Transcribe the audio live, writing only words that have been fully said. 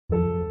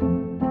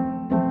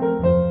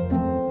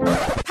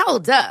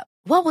Hold up.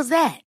 What was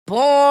that?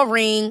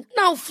 Boring.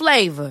 No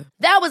flavor.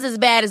 That was as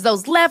bad as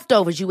those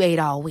leftovers you ate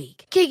all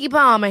week. Keke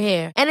Palmer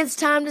here, and it's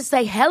time to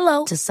say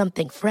hello to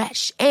something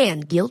fresh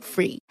and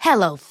guilt-free.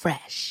 Hello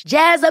Fresh.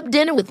 Jazz up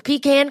dinner with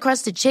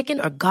pecan-crusted chicken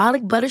or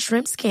garlic butter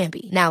shrimp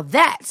scampi. Now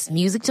that's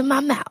music to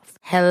my mouth.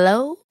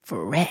 Hello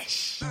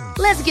Fresh.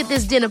 Let's get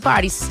this dinner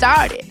party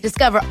started.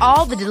 Discover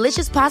all the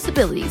delicious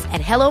possibilities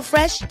at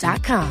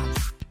hellofresh.com.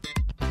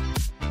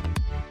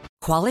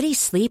 Quality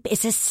sleep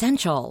is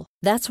essential.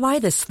 That's why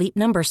the Sleep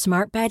Number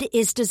Smart Bed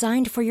is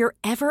designed for your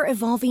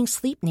ever-evolving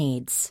sleep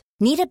needs.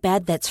 Need a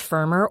bed that's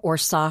firmer or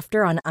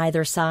softer on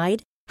either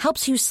side?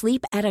 Helps you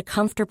sleep at a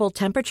comfortable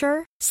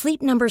temperature?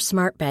 Sleep Number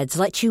Smart Beds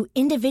let you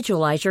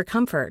individualize your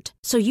comfort,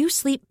 so you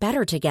sleep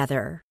better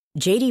together.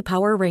 J.D.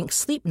 Power ranks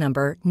Sleep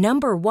Number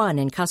number 1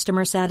 in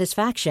customer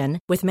satisfaction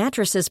with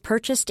mattresses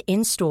purchased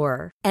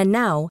in-store. And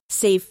now,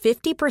 save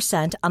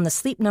 50% on the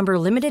Sleep Number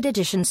Limited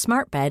Edition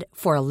Smart Bed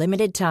for a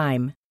limited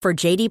time. For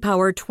J.D.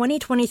 Power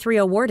 2023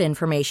 award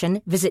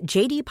information, visit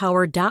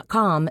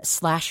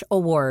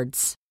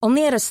jdpower.com/awards.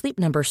 Only at a Sleep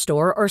Number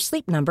store or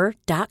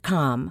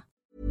sleepnumber.com.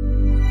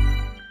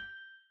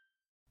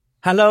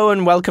 Hello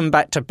and welcome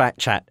back to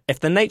Backchat. If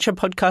the Nature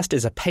podcast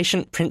is a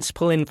patient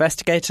principal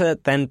investigator,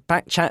 then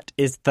Backchat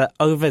is the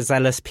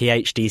overzealous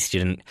PhD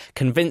student,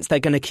 convinced they're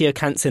going to cure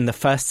cancer in the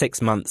first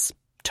 6 months,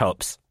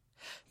 tops.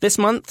 This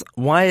month,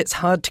 why it's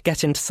hard to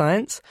get into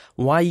science,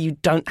 why you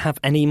don't have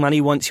any money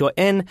once you're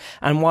in,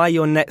 and why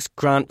your next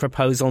grant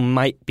proposal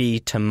might be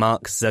to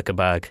Mark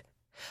Zuckerberg.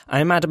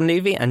 I'm Adam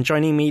Levy, and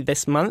joining me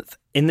this month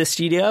in the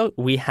studio,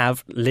 we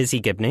have Lizzie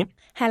Gibney.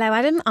 Hello,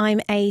 Adam.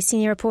 I'm a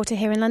senior reporter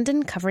here in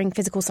London covering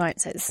physical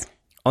sciences.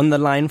 On the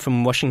line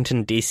from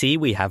Washington, D.C.,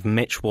 we have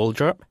Mitch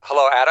Waldrop.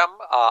 Hello, Adam.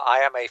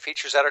 I am a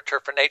features editor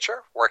for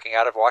Nature, working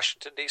out of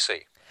Washington,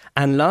 D.C.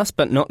 And last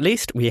but not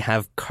least, we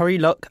have Corrie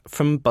Locke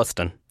from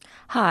Boston.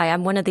 Hi,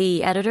 I'm one of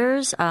the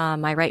editors.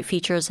 I write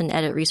features and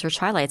edit research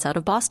highlights out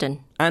of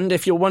Boston. And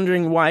if you're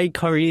wondering why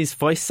Corrie's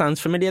voice sounds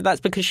familiar, that's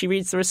because she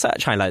reads the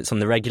research highlights on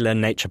the regular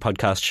Nature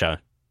podcast show.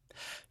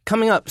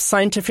 Coming up,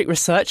 scientific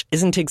research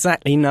isn't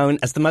exactly known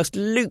as the most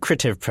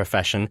lucrative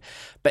profession,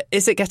 but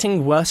is it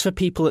getting worse for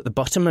people at the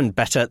bottom and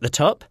better at the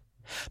top?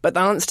 But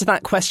the answer to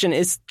that question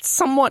is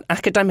somewhat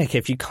academic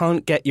if you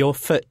can't get your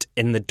foot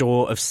in the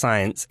door of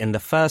science in the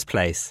first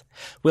place.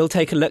 We'll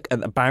take a look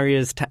at the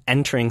barriers to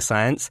entering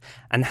science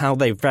and how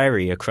they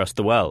vary across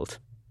the world.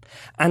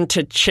 And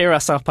to cheer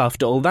us up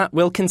after all that,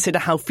 we'll consider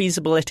how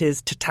feasible it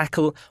is to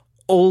tackle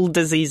all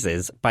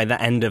diseases by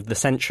the end of the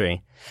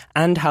century,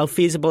 and how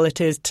feasible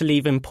it is to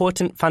leave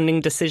important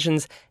funding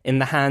decisions in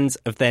the hands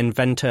of the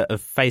inventor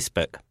of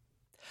Facebook.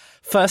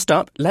 First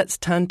up, let's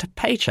turn to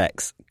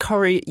paychecks.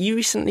 Corrie, you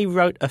recently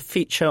wrote a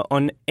feature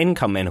on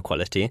income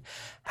inequality.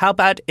 How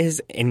bad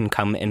is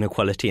income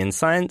inequality in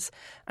science,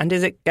 and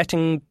is it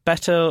getting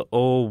better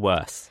or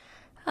worse?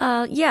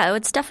 Yeah,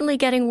 it's definitely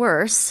getting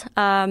worse.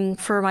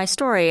 For my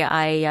story,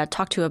 I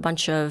talked to a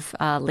bunch of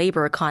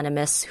labor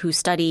economists who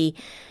study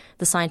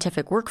the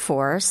scientific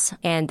workforce,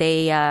 and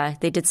they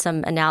did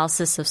some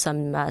analysis of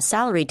some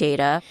salary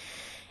data,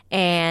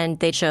 and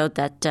they showed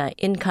that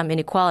income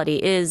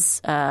inequality is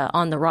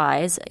on the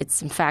rise.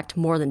 It's in fact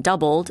more than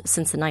doubled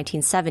since the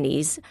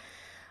 1970s.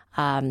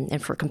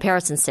 And for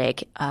comparison's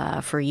sake,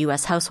 for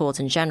U.S. households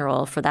in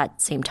general, for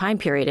that same time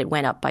period, it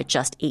went up by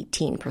just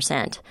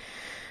 18%.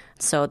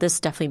 So this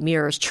definitely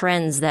mirrors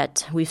trends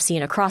that we've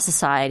seen across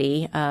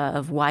society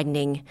of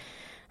widening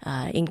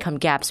income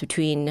gaps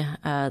between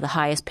the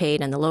highest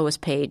paid and the lowest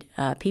paid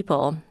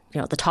people.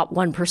 You know, the top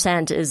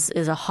 1%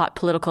 is a hot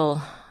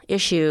political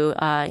issue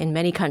in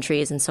many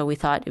countries, and so we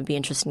thought it would be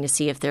interesting to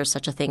see if there's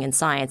such a thing in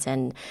science,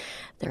 and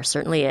there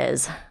certainly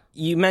is.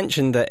 You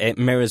mentioned that it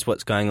mirrors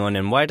what's going on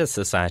in wider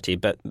society,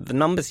 but the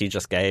numbers you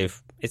just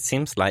gave, it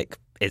seems like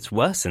it's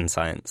worse in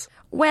science.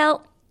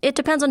 Well, it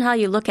depends on how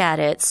you look at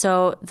it.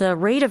 So the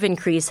rate of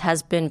increase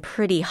has been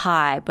pretty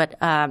high, but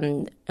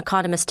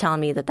economists tell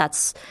me that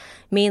that's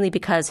mainly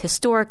because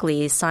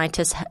historically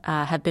scientists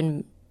have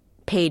been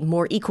paid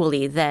more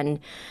equally than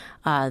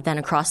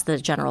across the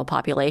general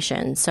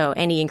population. So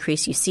any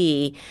increase you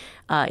see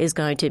is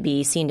going to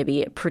be seen to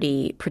be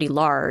pretty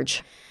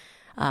large.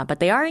 But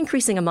they are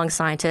increasing among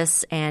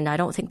scientists, and I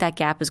don't think that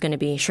gap is going to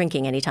be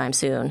shrinking anytime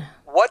soon.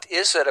 What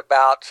is it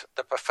about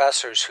the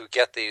professors who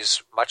get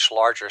these much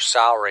larger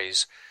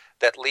salaries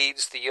that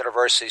leads the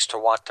universities to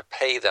want to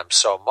pay them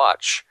so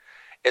much?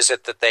 Is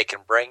it that they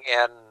can bring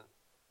in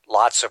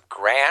lots of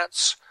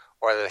grants,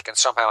 or that they can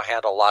somehow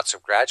handle lots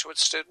of graduate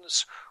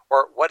students,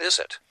 or what is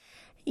it?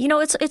 You know,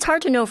 it's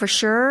hard to know for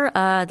sure.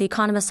 The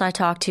economists I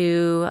talked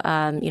to,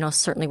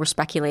 certainly were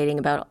speculating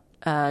about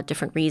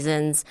different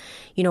reasons.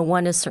 You know,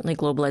 one is certainly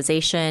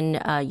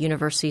globalization.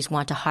 Universities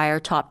want to hire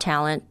top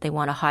talent. They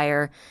want to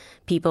hire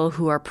people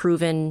who are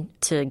proven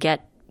to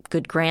get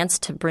good grants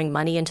to bring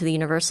money into the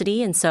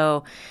university. And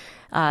so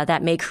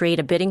that may create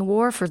a bidding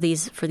war for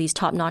these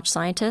top-notch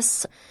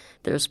scientists.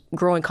 There's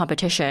growing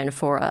competition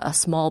for a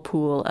small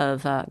pool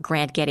of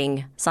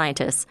grant-getting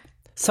scientists.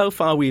 So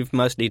far, we've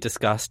mostly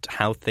discussed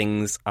how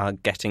things are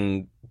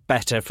getting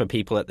better for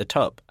people at the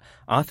top.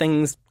 Are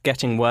things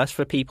getting worse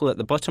for people at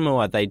the bottom,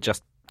 or are they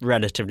just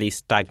relatively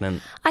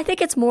stagnant? I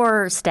think it's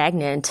more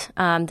stagnant.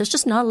 There's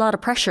just not a lot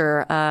of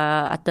pressure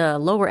at the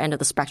lower end of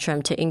the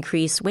spectrum to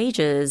increase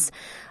wages.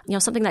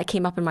 Something that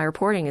came up in my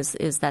reporting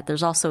is that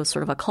there's also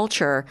sort of a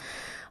culture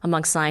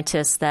among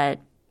scientists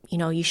that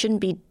you shouldn't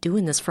be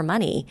doing this for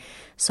money.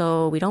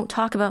 So we don't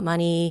talk about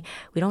money.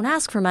 We don't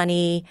ask for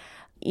money.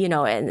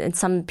 And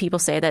some people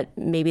say that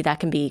maybe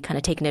that can be kind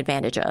of taken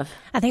advantage of.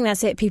 I think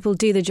that's it. People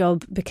do the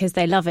job because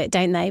they love it,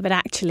 don't they? But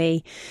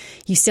actually,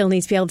 you still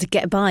need to be able to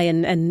get by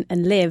and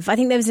live. I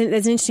think there's an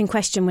interesting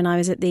question when I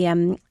was at the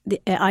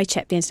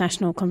ICHEP, the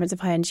International Conference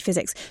of High Energy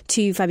Physics,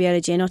 to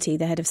Fabiola Gianotti,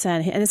 the head of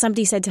CERN. And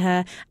somebody said to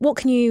her, how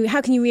can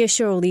you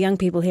reassure all the young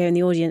people here in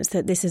the audience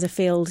that this is a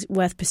field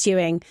worth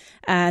pursuing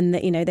and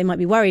that, they might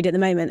be worried at the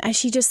moment? And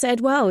she just said,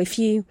 well, if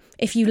you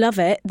love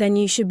it, then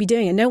you should be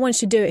doing it. No one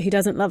should do it who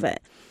doesn't love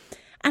it.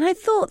 And I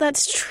thought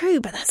that's true,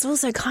 but that's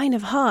also kind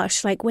of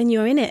harsh. Like when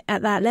you're in it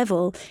at that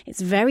level,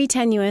 it's very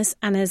tenuous.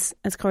 And as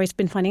Corey's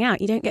been finding out,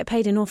 you don't get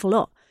paid an awful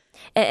lot.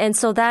 And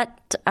so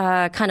that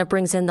kind of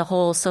brings in the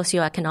whole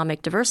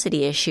socioeconomic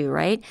diversity issue,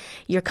 right?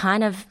 You're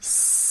kind of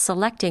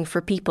selecting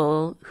for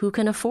people who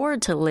can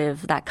afford to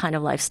live that kind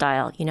of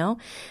lifestyle,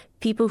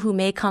 People who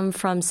may come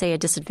from, say, a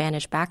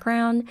disadvantaged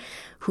background,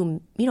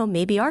 who,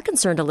 maybe are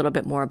concerned a little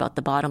bit more about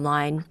the bottom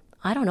line.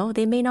 I don't know,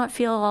 they may not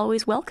feel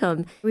always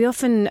welcome. We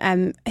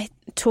often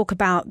talk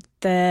about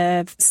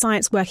the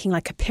science working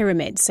like a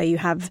pyramid. So you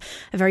have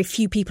a very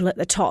few people at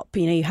the top.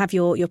 You have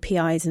your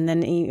PIs and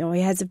then your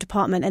heads of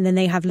department, and then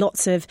they have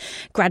lots of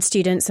grad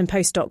students and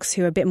postdocs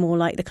who are a bit more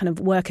like the kind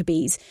of worker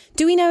bees.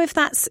 Do we know if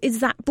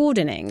is that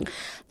broadening?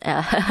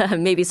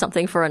 Maybe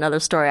something for another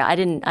story. I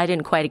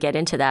didn't quite get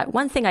into that.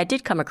 One thing I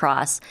did come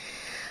across,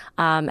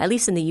 at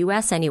least in the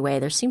U.S. anyway,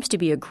 there seems to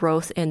be a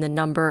growth in the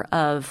number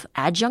of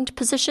adjunct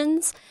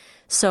positions.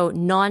 So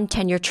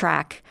non-tenure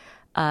track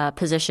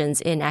positions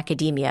in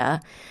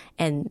academia.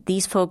 And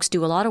these folks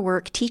do a lot of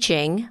work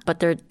teaching, but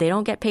they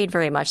don't get paid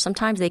very much.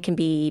 Sometimes they can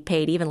be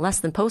paid even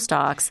less than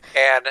postdocs.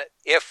 And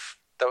if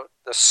the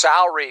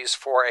salaries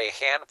for a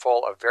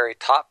handful of very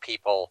top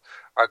people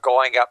are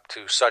going up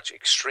to such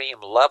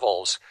extreme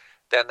levels,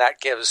 then that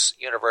gives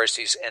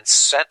universities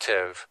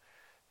incentive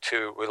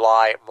to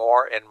rely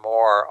more and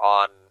more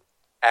on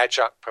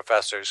adjunct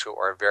professors who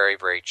are very,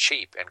 very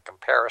cheap in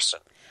comparison.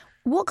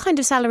 What kind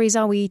of salaries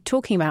are we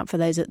talking about for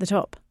those at the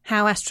top?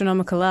 How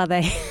astronomical are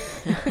they?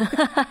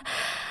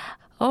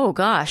 Oh,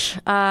 gosh.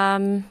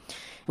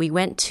 We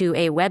went to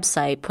a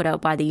website put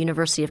out by the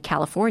University of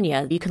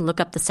California. You can look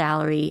up the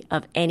salary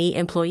of any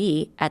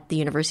employee at the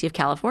University of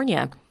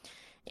California.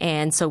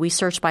 And so we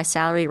searched by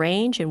salary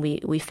range, and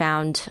we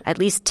found at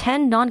least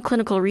 10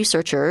 non-clinical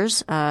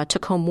researchers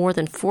took home more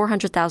than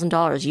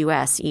 $400,000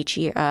 US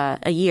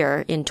a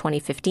year in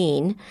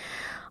 2015.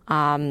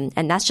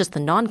 And that's just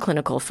the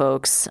non-clinical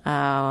folks.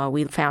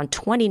 We found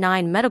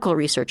 29 medical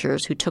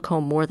researchers who took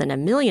home more than $1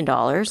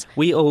 million.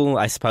 We all,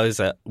 I suppose,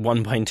 at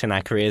one point in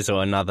our careers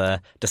or another,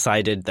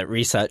 decided that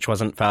research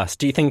wasn't fast.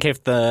 Do you think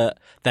if there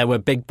were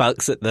big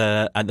bucks at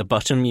the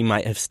bottom, you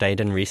might have stayed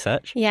in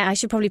research? Yeah, I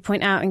should probably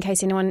point out, in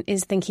case anyone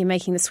is thinking of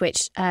making the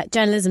switch,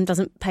 journalism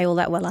doesn't pay all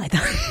that well either.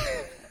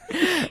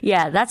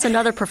 Yeah, that's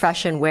another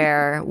profession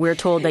where we're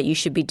told that you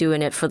should be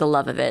doing it for the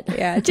love of it.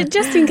 Yeah,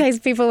 just in case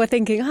people were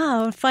thinking,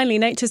 finally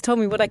Nature's told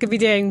me what I could be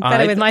doing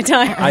better with my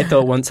time. I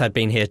thought once I'd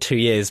been here 2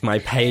 years, my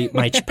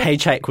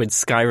paycheck would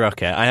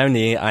skyrocket. I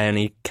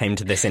only came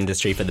to this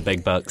industry for the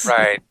big bucks.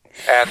 Right,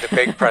 and the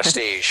big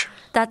prestige.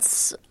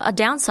 That's a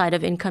downside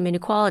of income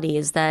inequality,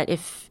 is that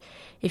if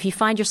you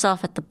find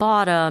yourself at the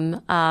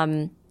bottom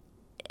and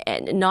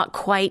not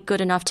quite good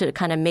enough to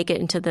kind of make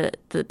it into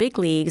the big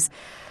leagues,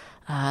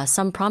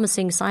 some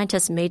promising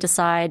scientists may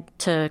decide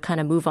to kind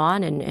of move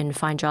on and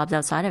find jobs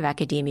outside of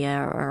academia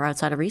or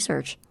outside of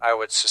research. I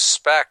would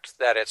suspect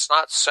that it's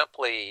not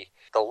simply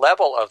the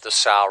level of the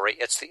salary,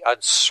 it's the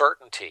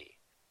uncertainty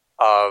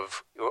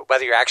of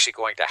whether you're actually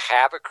going to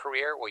have a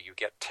career. Will you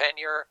get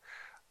tenure?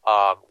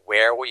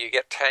 Where will you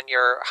get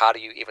tenure? How do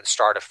you even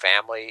start a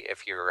family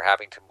if you're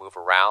having to move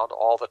around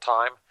all the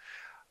time?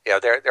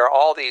 There are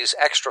all these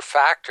extra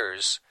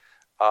factors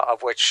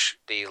of which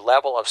the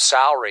level of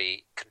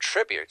salary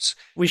contributes.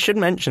 We should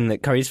mention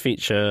that Corey's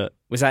feature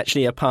was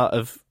actually a part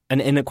of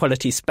an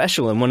inequality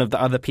special, and one of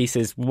the other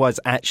pieces was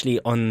actually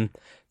on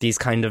these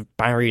kind of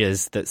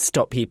barriers that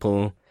stop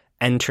people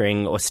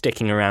entering or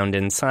sticking around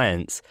in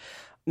science.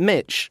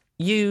 Mitch,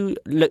 you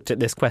looked at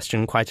this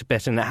question quite a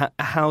bit and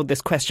how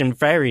this question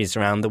varies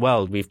around the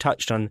world. We've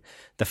touched on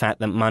the fact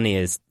that money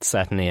is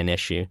certainly an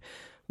issue.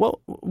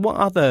 What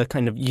other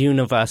kind of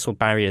universal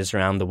barriers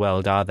around the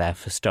world are there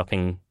for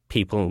stopping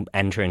people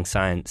entering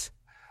science?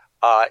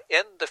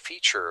 In the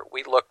feature,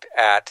 we looked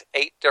at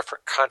 8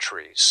 different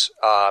countries,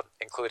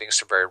 including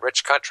some very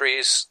rich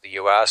countries, the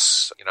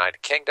U.S.,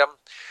 United Kingdom,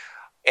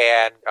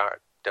 and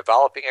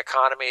developing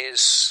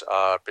economies,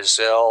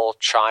 Brazil,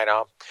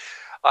 China.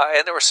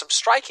 And there were some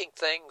striking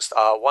things.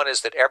 One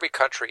is that every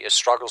country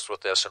struggles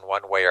with this in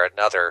one way or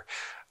another,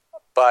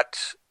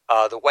 but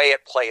the way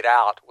it played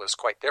out was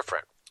quite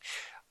different.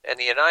 In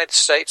the United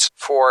States,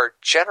 for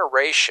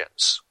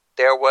generations,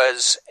 there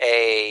was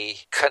a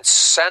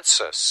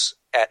consensus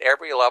at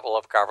every level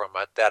of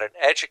government that an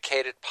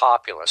educated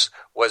populace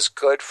was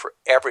good for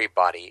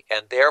everybody,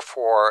 and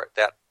therefore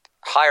that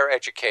higher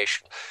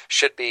education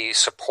should be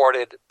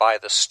supported by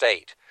the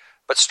state.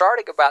 But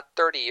starting about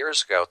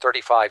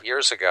 35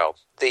 years ago,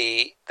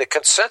 the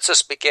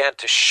consensus began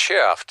to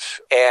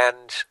shift,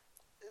 and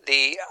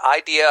the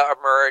idea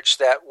emerged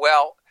that,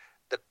 well,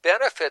 the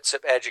benefits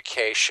of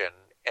education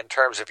in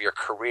terms of your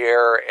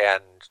career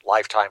and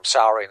lifetime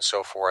salary and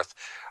so forth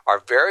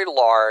are very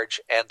large,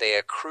 and they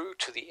accrue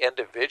to the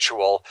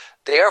individual.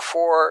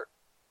 Therefore,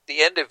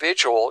 the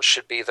individual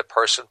should be the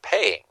person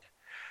paying.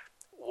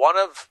 One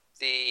of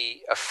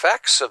the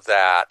effects of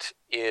that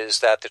is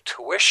that the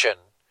tuition,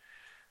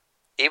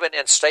 even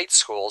in state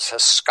schools,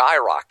 has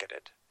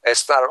skyrocketed.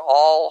 It's not at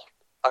all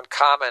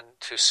uncommon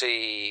to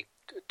see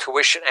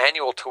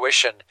annual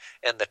tuition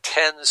in the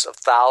tens of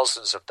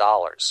thousands of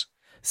dollars.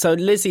 So,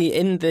 Lizzie,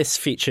 in this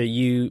feature,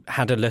 you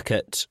had a look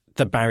at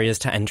the barriers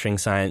to entering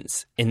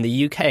science in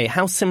the UK.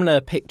 How similar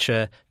a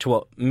picture to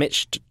what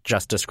Mitch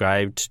just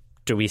described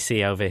do we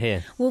see over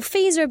here? Well,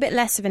 fees are a bit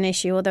less of an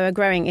issue, although a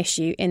growing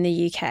issue in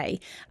the UK.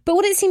 But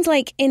what it seems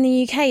like in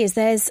the UK is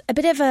there's a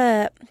bit of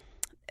a...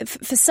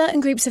 For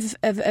certain groups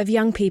of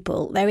young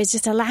people, there is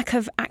just a lack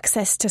of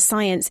access to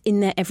science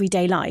in their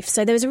everyday life.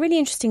 So there was a really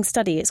interesting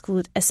study. It's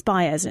called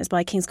Aspires, and it's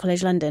by King's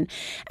College London.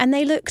 And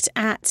they looked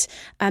at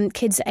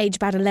kids aged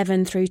about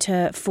 11 through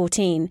to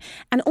 14.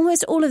 And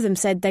almost all of them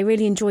said they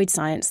really enjoyed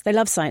science. They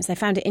loved science. They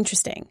found it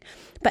interesting.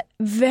 But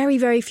very,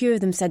 very few of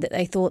them said that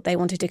they thought they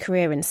wanted a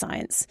career in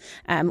science,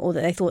 or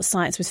that they thought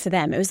science was for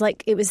them. It was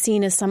like it was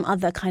seen as some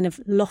other kind of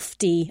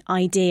lofty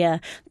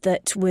idea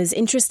that was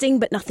interesting,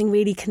 but nothing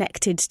really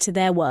connected to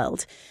their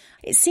world.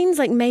 It seems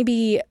like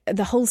maybe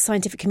the whole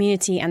scientific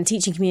community and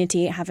teaching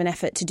community have an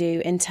effort to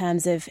do in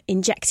terms of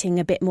injecting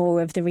a bit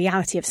more of the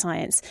reality of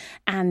science,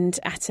 and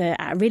at a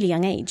really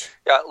young age.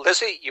 Yeah,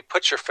 Lizzie, you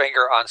put your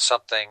finger on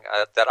something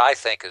that I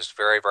think is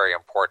very, very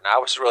important. I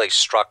was really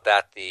struck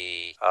that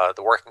the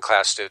working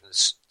class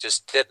students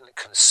just didn't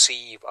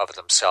conceive of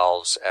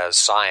themselves as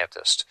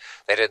scientists.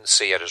 They didn't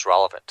see it as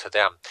relevant to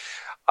them.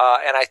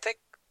 And I think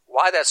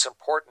why that's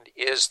important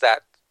is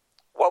that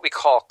what we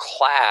call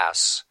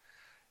class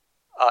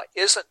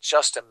isn't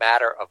just a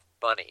matter of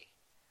money.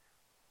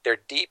 There are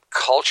deep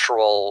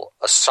cultural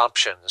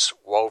assumptions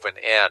woven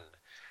in,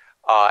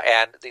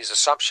 and these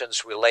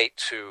assumptions relate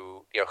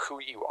to who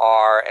you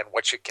are and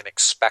what you can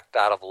expect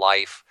out of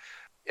life.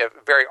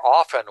 Very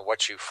often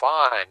what you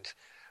find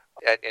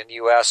in the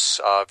U.S.,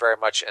 very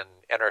much in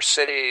inner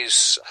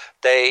cities,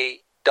 they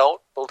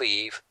don't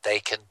believe they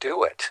can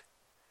do it.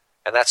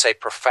 And that's a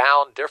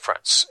profound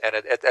difference, and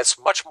it's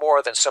much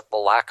more than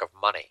simple lack of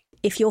money.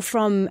 If you're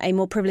from a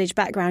more privileged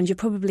background, you're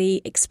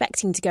probably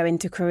expecting to go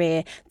into a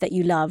career that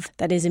you love,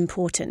 that is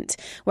important.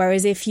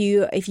 Whereas if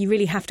you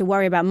really have to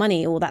worry about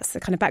money, or that's the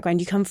kind of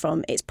background you come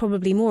from, it's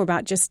probably more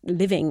about just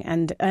living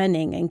and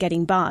earning and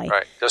getting by.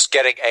 Right, just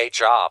getting a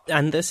job.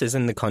 And this is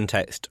in the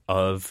context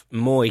of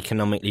more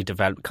economically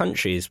developed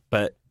countries.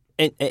 But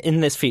in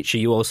this feature,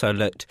 you also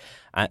looked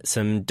at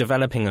some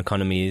developing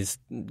economies,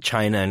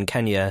 China and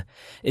Kenya.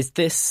 Is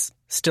this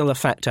still a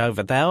factor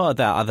over there, or are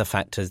there other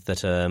factors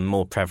that are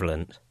more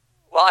prevalent?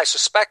 Well, I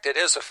suspect it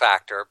is a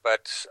factor,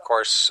 but of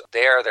course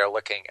they're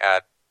looking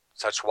at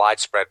such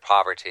widespread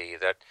poverty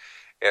that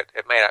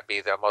it may not be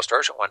the most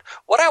urgent one.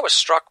 What I was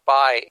struck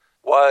by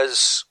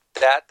was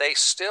that they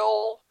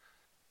still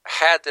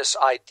had this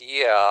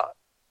idea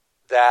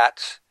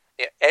that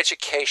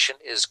education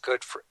is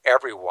good for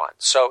everyone.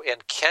 So in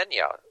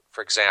Kenya,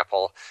 for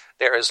example,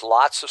 there is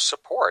lots of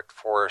support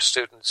for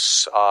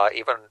students,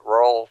 even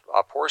rural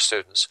poor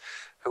students,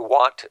 who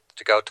want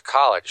to go to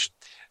college.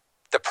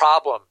 The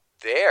problem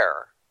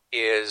there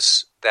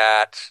is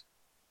that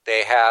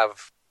they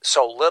have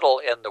so little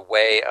in the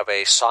way of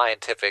a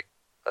scientific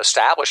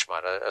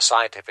establishment, a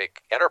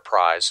scientific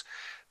enterprise,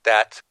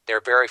 that there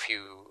are very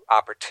few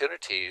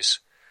opportunities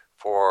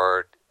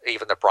for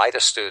even the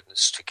brightest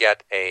students to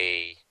get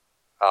a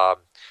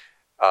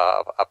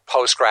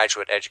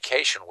postgraduate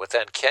education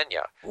within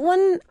Kenya.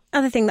 One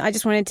other thing that I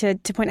just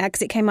wanted to point out,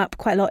 because it came up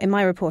quite a lot in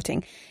my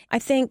reporting, I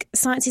think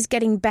science is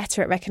getting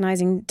better at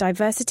recognising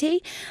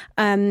diversity,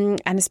 and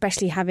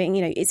especially having,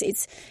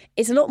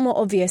 it's a lot more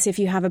obvious if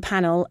you have a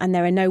panel and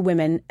there are no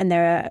women and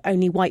there are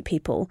only white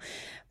people.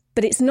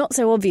 But it's not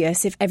so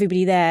obvious if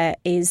everybody there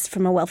is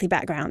from a wealthy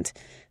background.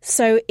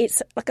 So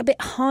it's like a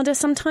bit harder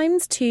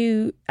sometimes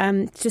to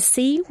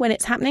see when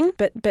it's happening.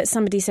 But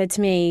somebody said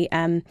to me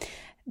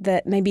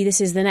that maybe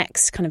this is the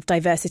next kind of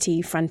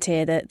diversity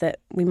frontier that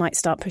we might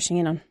start pushing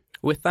in on.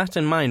 With that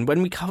in mind,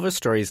 when we cover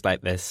stories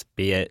like this,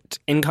 be it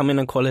income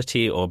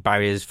inequality or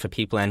barriers for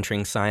people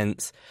entering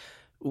science,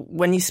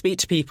 when you speak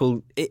to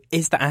people,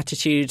 is the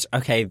attitude,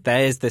 okay,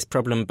 there's this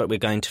problem, but we're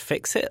going to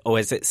fix it? Or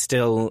is it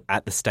still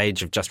at the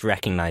stage of just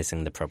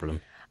recognising the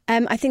problem?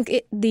 I think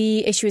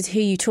the issue is who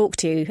you talk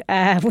to.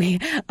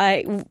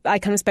 I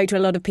kind of spoke to a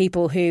lot of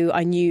people who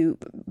I knew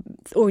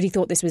already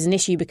thought this was an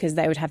issue because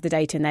they would have the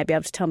data and they'd be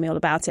able to tell me all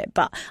about it.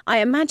 But I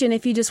imagine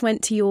if you just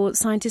went to your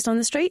scientist on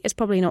the street, it's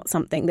probably not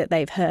something that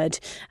they've heard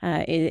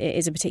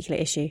is a particular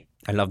issue.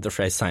 I love the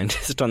phrase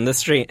scientist on the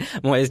street.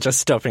 I'm always just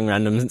stopping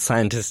random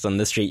scientists on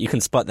the street. You can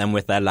spot them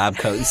with their lab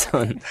coats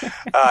on.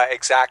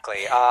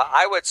 Exactly.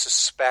 I would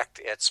suspect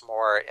it's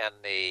more in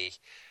the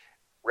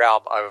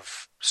realm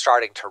of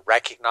starting to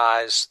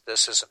recognize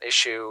this as an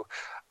issue,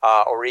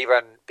 or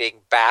even being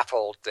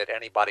baffled that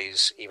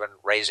anybody's even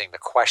raising the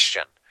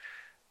question.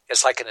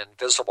 It's like an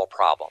invisible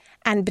problem.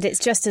 But it's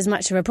just as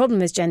much of a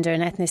problem as gender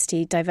and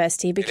ethnicity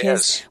diversity,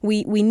 because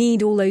we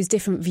need all those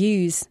different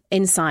views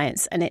in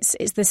science, and it's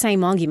the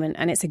same argument,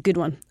 and it's a good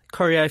one.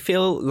 Corey, I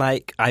feel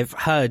like I've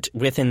heard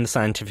within the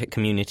scientific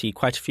community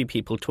quite a few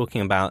people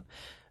talking about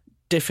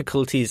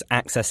difficulties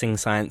accessing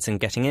science and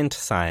getting into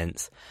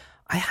science.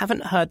 I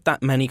haven't heard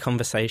that many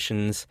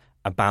conversations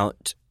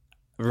about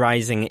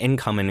rising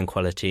income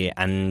inequality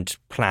and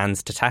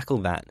plans to tackle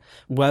that.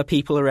 Were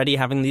people already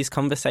having these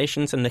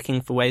conversations and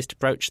looking for ways to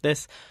broach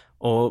this?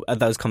 Or are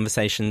those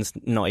conversations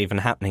not even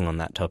happening on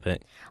that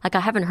topic? Like, I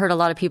haven't heard a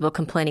lot of people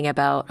complaining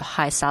about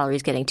high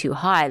salaries getting too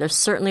high. There's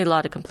certainly a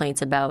lot of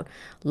complaints about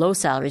low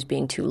salaries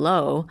being too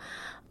low.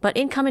 But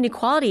income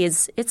inequality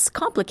it's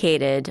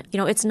complicated.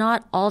 It's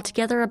not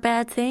altogether a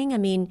bad thing. I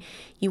mean,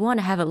 you want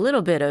to have a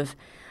little bit of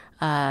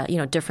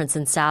difference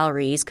in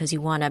salaries because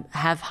you want to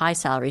have high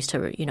salaries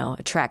to,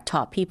 attract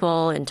top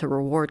people and to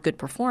reward good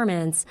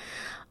performance.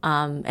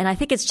 And I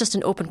think it's just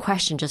an open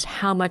question, just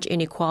how much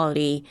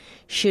inequality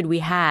should we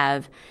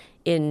have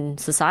in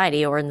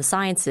society or in the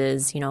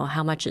sciences?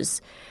 How much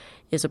is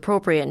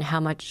appropriate and how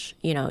much,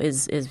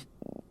 is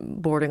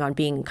bordering on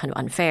being kind of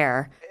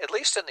unfair. At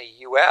least in the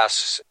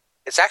U.S.,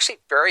 it's actually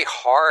very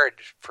hard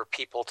for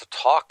people to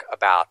talk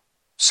about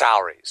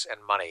salaries and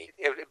money.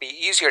 It would be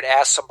easier to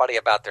ask somebody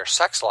about their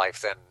sex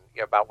life than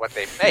about what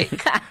they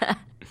make.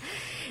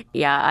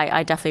 Yeah,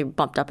 I definitely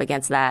bumped up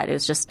against that. It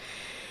was just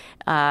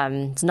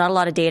it's not a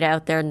lot of data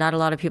out there. Not a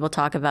lot of people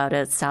talk about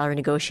it. Salary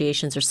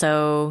negotiations are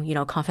so,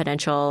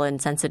 confidential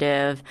and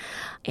sensitive.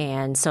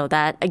 And so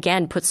that,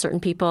 again, puts certain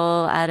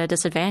people at a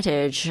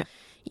disadvantage.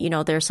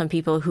 There are some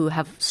people who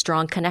have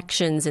strong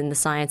connections in the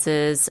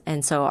sciences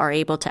and so are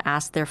able to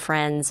ask their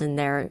friends and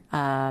their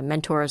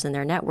mentors in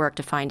their network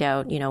to find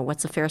out,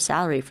 what's a fair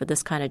salary for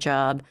this kind of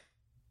job.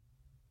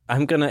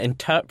 I'm going to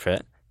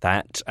interpret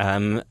that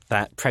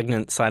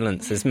pregnant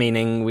silence as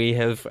meaning we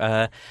have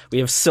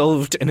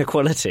solved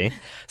inequality.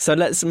 So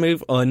let's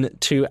move on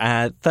to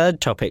our third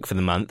topic for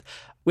the month,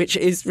 which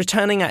is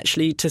returning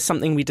actually to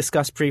something we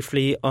discussed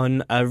briefly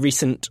on a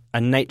recent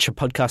Nature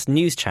podcast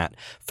news chat.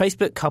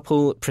 Facebook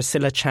couple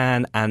Priscilla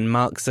Chan and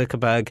Mark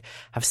Zuckerberg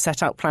have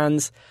set out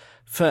plans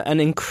for an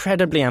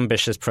incredibly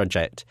ambitious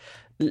project.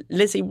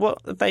 Lizzie, what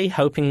are they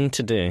hoping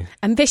to do?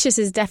 Ambitious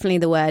is definitely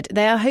the word.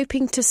 They are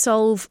hoping to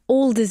solve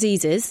all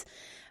diseases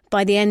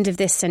by the end of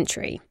this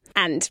century.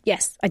 And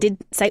yes, I did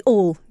say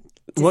all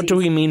disease. What do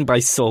we mean by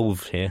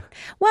solve here?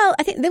 Well,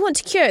 I think they want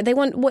to cure. They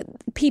want what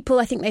people,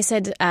 I think they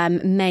said,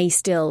 may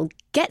still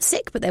get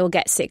sick, but they will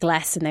get sick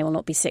less and they will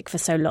not be sick for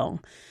so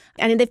long.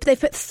 And they've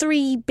put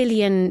 $3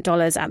 billion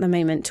at the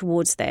moment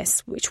towards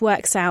this, which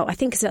works out, I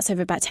think that's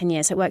over about 10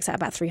 years, so it works out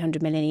about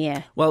 $300 million a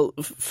year. Well,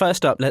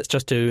 first up, let's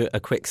just do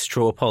a quick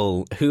straw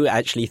poll. Who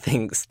actually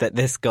thinks that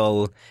this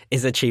goal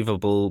is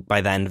achievable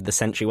by the end of the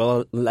century?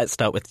 Well, let's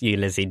start with you,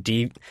 Lizzie. Do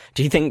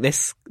you think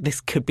this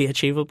could be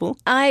achievable?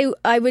 I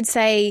would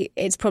say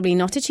it's probably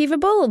not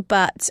achievable,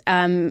 but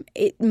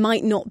it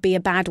might not be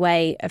a bad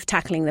way of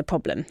tackling the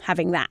problem,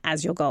 having that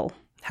as your goal.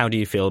 How do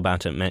you feel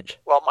about it, Mitch?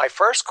 Well, my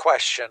first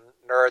question,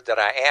 nerd that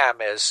I am,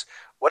 is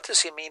what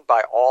does he mean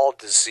by all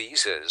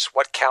diseases?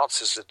 What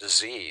counts as a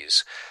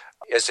disease?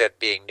 Is it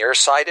being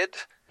nearsighted?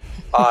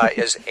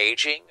 Is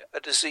aging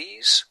a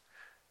disease?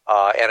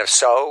 And if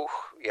so,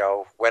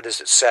 when does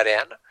it set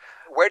in?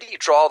 Where do you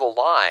draw the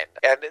line?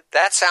 And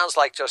that sounds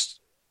like just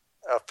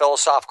a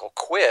philosophical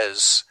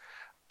quiz,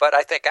 but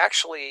I think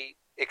actually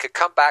it could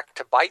come back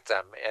to bite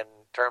them in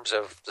terms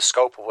of the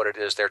scope of what it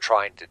is they're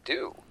trying to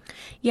do.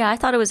 Yeah, I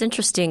thought it was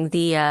interesting.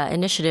 The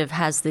initiative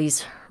has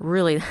these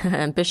really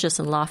ambitious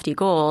and lofty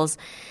goals,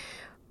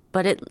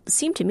 but it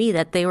seemed to me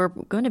that they were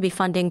going to be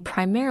funding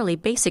primarily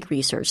basic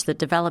research, the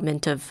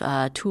development of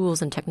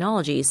tools and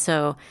technologies.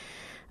 So,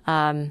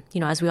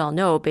 as we all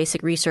know,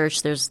 basic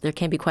research, there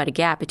can be quite a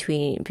gap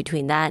between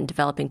that and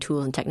developing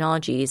tools and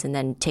technologies, and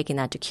then taking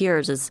that to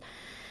cures is,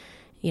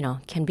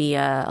 can be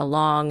a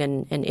long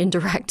and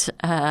indirect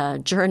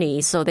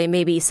journey. So they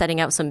may be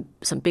setting out some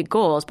big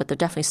goals, but they're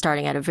definitely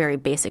starting at a very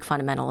basic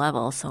fundamental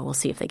level. So we'll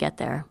see if they get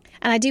there.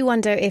 And I do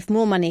wonder if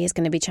more money is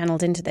going to be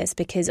channeled into this,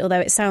 because although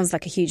it sounds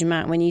like a huge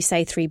amount when you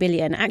say $3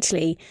 billion,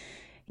 actually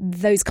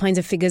those kinds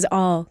of figures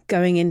are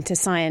going into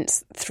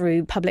science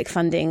through public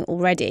funding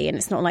already. And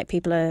it's not like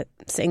people are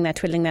sitting there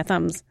twiddling their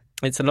thumbs.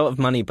 It's a lot of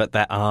money, but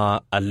there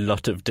are a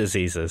lot of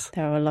diseases.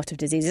 There are a lot of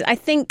diseases. I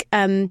think,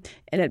 in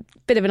a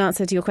bit of an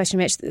answer to your question,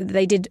 Mitch,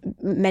 they did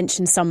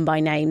mention some by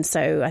name.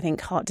 So I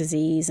think heart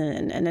disease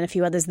and then a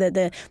few others.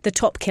 The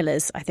top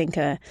killers, I think,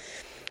 are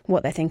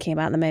what they're thinking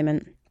about at the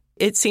moment.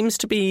 It seems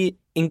to be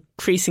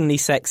increasingly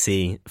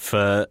sexy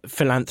for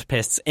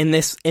philanthropists in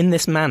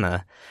this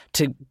manner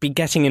to be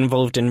getting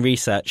involved in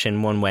research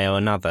in one way or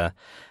another.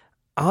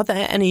 Are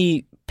there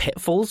any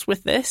pitfalls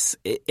with this?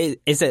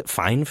 Is it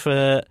fine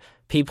for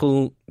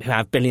people who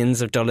have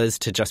billions of dollars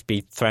to just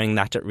be throwing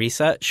that at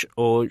research,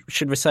 or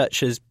should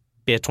researchers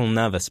be at all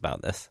nervous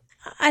about this?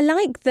 I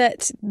like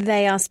that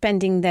they are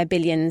spending their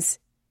billions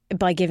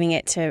by giving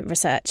it to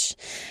research.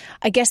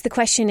 I guess the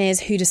question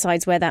is who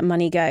decides where that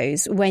money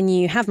goes. When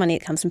you have money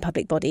that comes from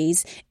public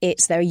bodies,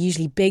 there are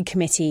usually big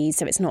committees,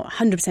 so it's not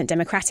 100%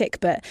 democratic,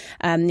 but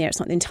it's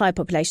not the entire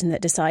population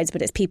that decides,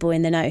 but it's people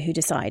in the know who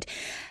decide.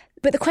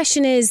 But the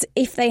question is,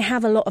 if they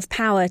have a lot of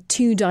power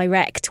to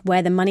direct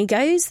where the money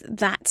goes,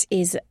 that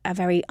is a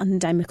very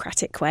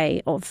undemocratic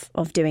way of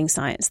doing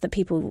science that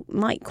people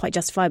might quite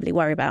justifiably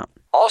worry about.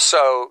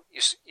 Also,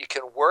 you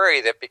can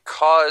worry that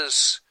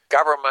because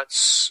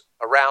governments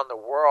around the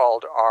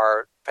world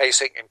are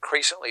facing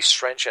increasingly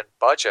stringent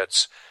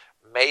budgets,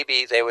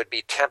 maybe they would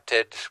be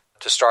tempted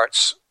to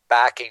start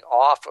backing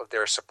off of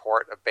their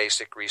support of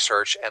basic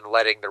research and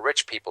letting the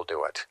rich people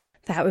do it.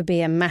 That would be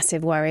a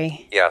massive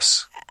worry.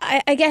 Yes.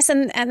 I guess,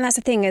 and that's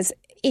the thing is,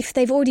 if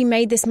they've already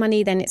made this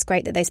money, then it's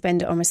great that they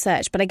spend it on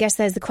research. But I guess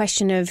there's the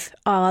question of,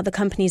 are the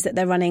companies that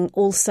they're running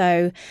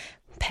also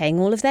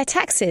paying all of their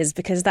taxes?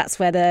 Because that's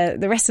where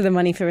the rest of the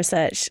money for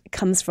research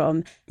comes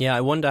from. Yeah,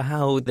 I wonder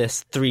how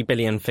this 3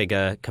 billion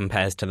figure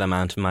compares to the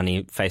amount of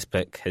money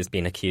Facebook has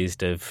been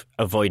accused of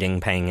avoiding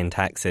paying in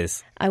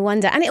taxes. I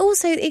wonder. And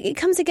it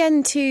comes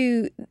again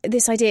to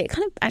this idea, it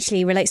kind of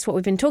actually relates to what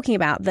we've been talking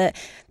about, that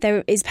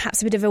there is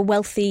perhaps a bit of a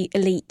wealthy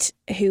elite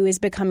who is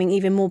becoming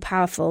even more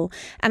powerful.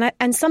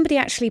 And somebody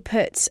actually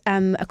put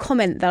a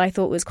comment that I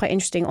thought was quite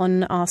interesting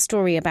on our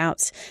story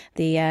about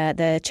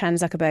the Chan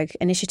Zuckerberg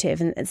initiative,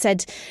 and it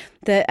said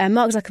that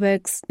Mark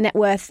Zuckerberg's net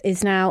worth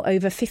is now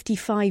over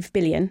 $55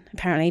 billion,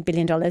 apparently, $1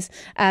 billion,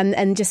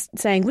 and just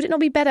saying, would it not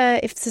be better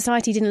if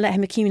society didn't let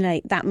him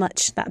accumulate that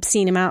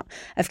obscene amount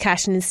of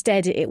cash, and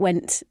instead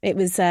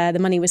the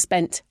money was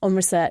spent on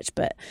research,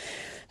 but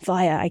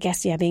via, I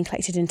guess, being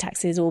collected in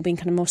taxes or being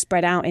kind of more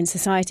spread out in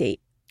society.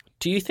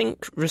 Do you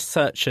think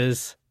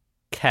researchers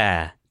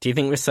care? Do you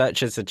think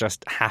researchers are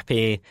just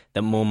happy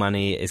that more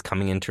money is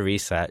coming into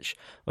research?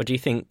 Or do you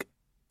think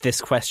this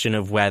question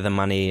of where the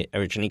money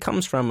originally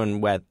comes from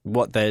and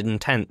what the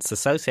intents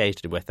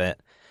associated with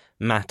it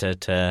matter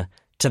to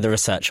the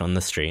research on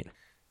the street?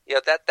 Yeah,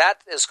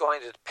 that is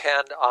going to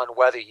depend on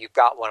whether you've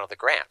got one of the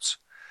grants.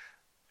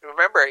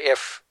 Remember,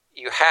 if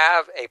you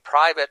have a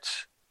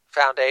private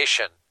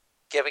foundation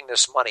giving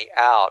this money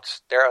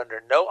out, they're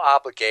under no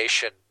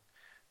obligation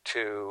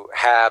to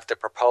have the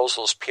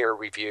proposals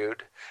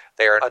peer-reviewed.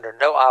 They are under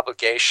no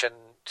obligation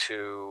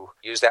to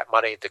use that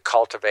money to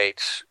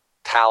cultivate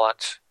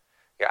talent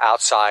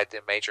outside the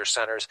major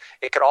centers.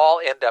 It could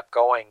all end up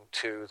going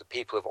to the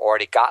people who've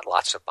already got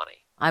lots of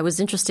money. I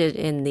was interested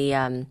in the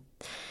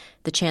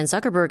Chan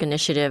Zuckerberg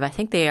initiative. I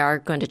think they are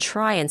going to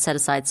try and set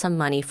aside some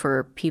money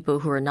for people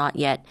who are not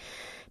yet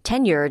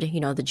tenured,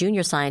 the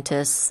junior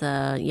scientists,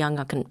 young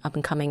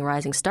up-and-coming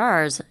rising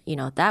stars.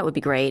 That would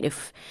be great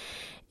if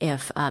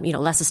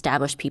less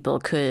established people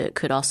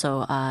could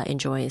also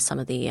enjoy some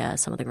of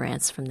the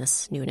grants from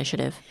this new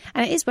initiative.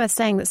 And it is worth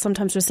saying that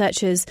sometimes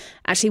researchers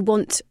actually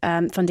want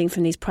funding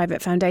from these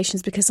private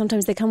foundations because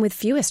sometimes they come with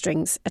fewer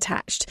strings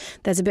attached.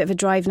 There's a bit of a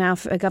drive now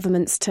for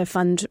governments to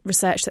fund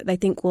research that they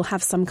think will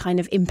have some kind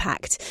of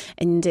impact,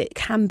 and it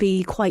can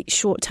be quite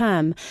short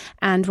term.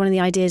 And one of the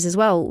ideas as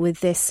well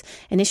with this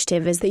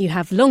initiative is that you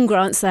have long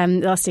grants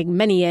lasting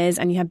many years,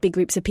 and you have big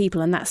groups of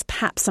people, and that's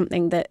perhaps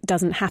something that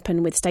doesn't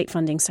happen with state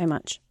funding so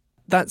much.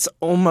 That's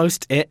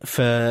almost it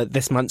for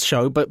this month's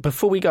show, but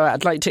before we go,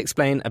 I'd like to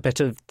explain a bit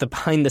of the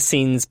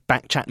behind-the-scenes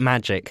Backchat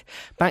magic.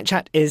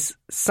 Backchat is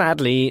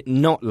sadly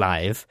not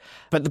live,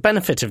 but the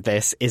benefit of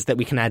this is that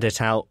we can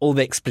edit out all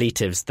the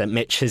expletives that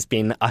Mitch has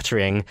been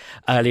uttering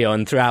early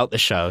on throughout the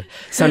show,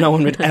 so no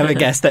one would ever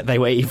guess that they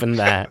were even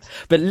there.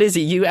 But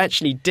Lizzie, you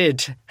actually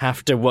did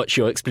have to watch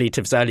your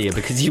expletives earlier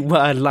because you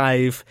were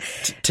live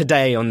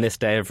today on this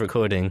day of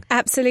recording.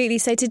 Absolutely.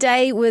 So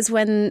today was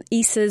when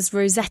ESA's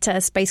Rosetta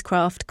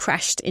spacecraft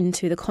crashed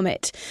into the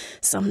comet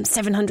some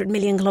 700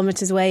 million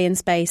kilometres away in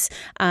space.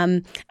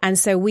 And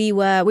so we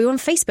were on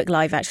Facebook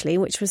Live, actually,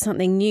 which was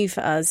something new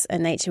for us at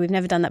Nature. We've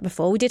never done that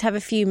before. We did have a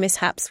few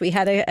mishaps. We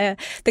had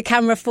the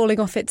camera falling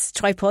off its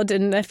tripod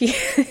and a few...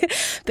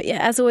 But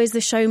yeah, as always,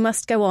 the show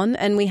must go on,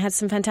 and we had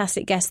some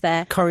fantastic guests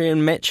there. Corey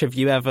and Mitch, have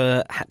you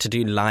ever had to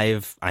do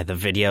live, either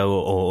video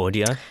or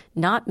audio?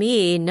 Not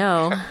me,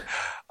 no.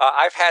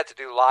 I've had to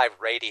do live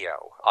radio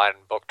on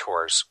book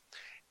tours,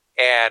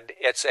 and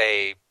it's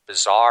a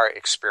bizarre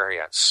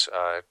experience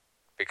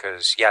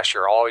because, yes,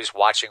 you're always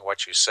watching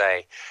what you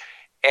say.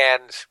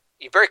 And,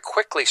 you very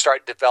quickly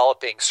start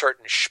developing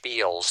certain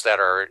spiels that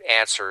are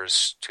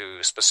answers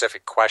to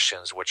specific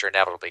questions which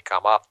inevitably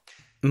come up.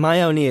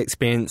 My only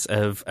experience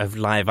of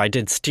live, I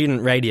did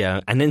student radio,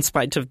 and in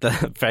spite of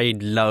the very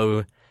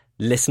low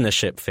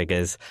listenership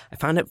figures, I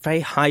found it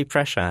very high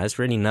pressure. I was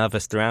really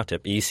nervous throughout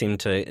it, but you seem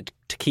to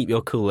keep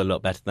your cool a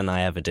lot better than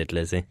I ever did,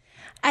 Lizzie.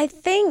 I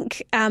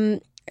think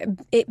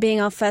it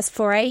being our first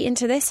foray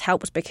into this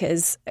helped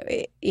because,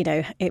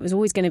 it was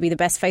always going to be the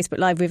best Facebook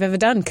Live we've ever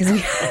done because we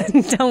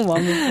hadn't done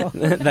one before.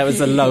 There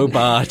was a low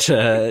bar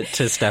to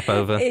step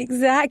over.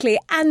 Exactly.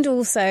 And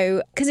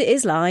also, because it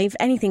is live,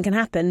 anything can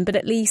happen, but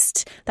at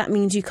least that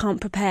means you can't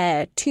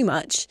prepare too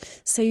much.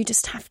 So you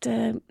just have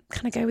to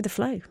kind of go with the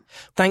flow.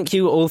 Thank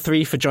you all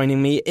three for joining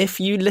me. If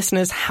you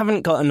listeners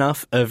haven't got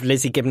enough of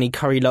Lizzie Gibney,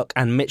 Corrie Lock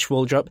and Mitch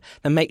Waldrop,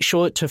 then make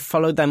sure to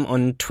follow them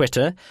on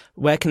Twitter.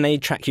 Where can they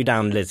track you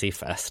down, Lizzie,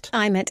 first?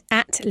 I'm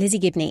at Lizzie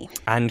Gibney.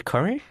 And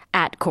Corrie?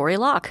 At Corrie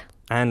Lock.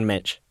 And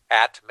Mitch?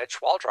 At Mitch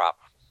Waldrop.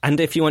 And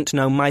if you want to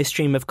know my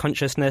stream of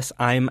consciousness,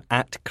 I'm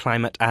at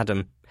Climate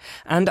Adam.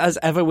 And as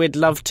ever, we'd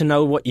love to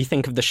know what you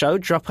think of the show.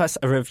 Drop us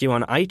a review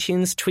on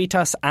iTunes, tweet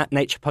us at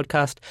Nature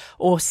Podcast,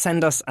 or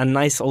send us a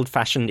nice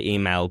old-fashioned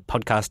email,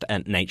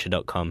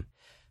 podcast@nature.com.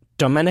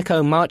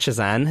 Domenico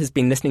Marchesan has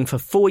been listening for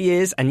 4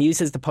 years and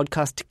uses the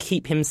podcast to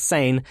keep him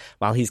sane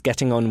while he's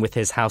getting on with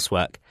his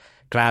housework.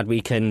 Glad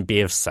we can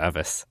be of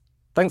service.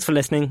 Thanks for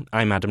listening.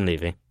 I'm Adam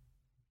Levy.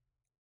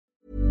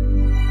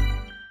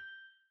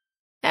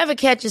 Ever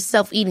catch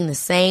yourself eating the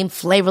same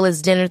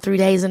flavorless dinner 3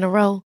 days in a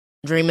row?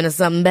 Dreaming of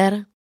something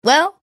better?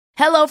 Well,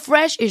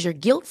 HelloFresh is your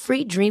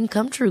guilt-free dream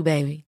come true,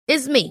 baby.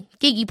 It's me,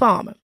 Keke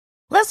Palmer.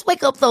 Let's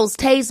wake up those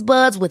taste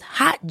buds with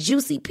hot,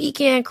 juicy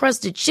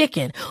pecan-crusted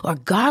chicken or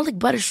garlic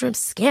butter shrimp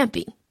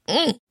scampi.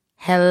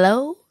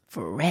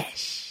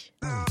 HelloFresh.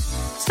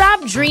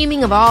 Stop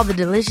dreaming of all the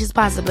delicious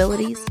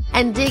possibilities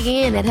and dig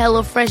in at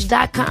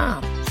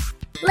HelloFresh.com.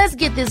 Let's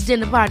get this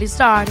dinner party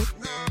started.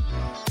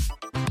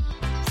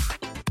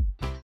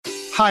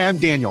 Hi, I'm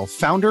Daniel,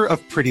 founder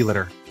of Pretty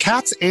Litter.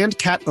 Cats and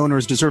cat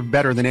owners deserve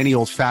better than any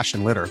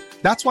old-fashioned litter.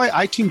 That's why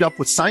I teamed up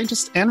with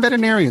scientists and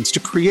veterinarians to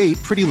create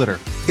Pretty Litter.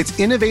 Its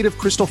innovative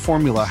crystal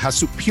formula has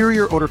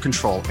superior odor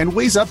control and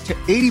weighs up to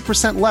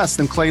 80% less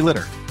than clay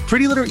litter.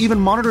 Pretty Litter even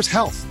monitors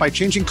health by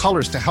changing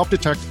colors to help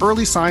detect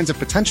early signs of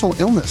potential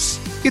illness.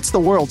 It's the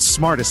world's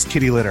smartest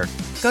kitty litter.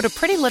 Go to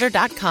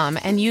prettylitter.com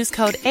and use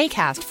code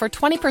ACAST for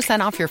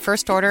 20% off your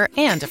first order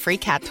and a free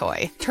cat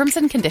toy. Terms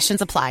and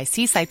conditions apply.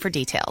 See site for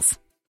details.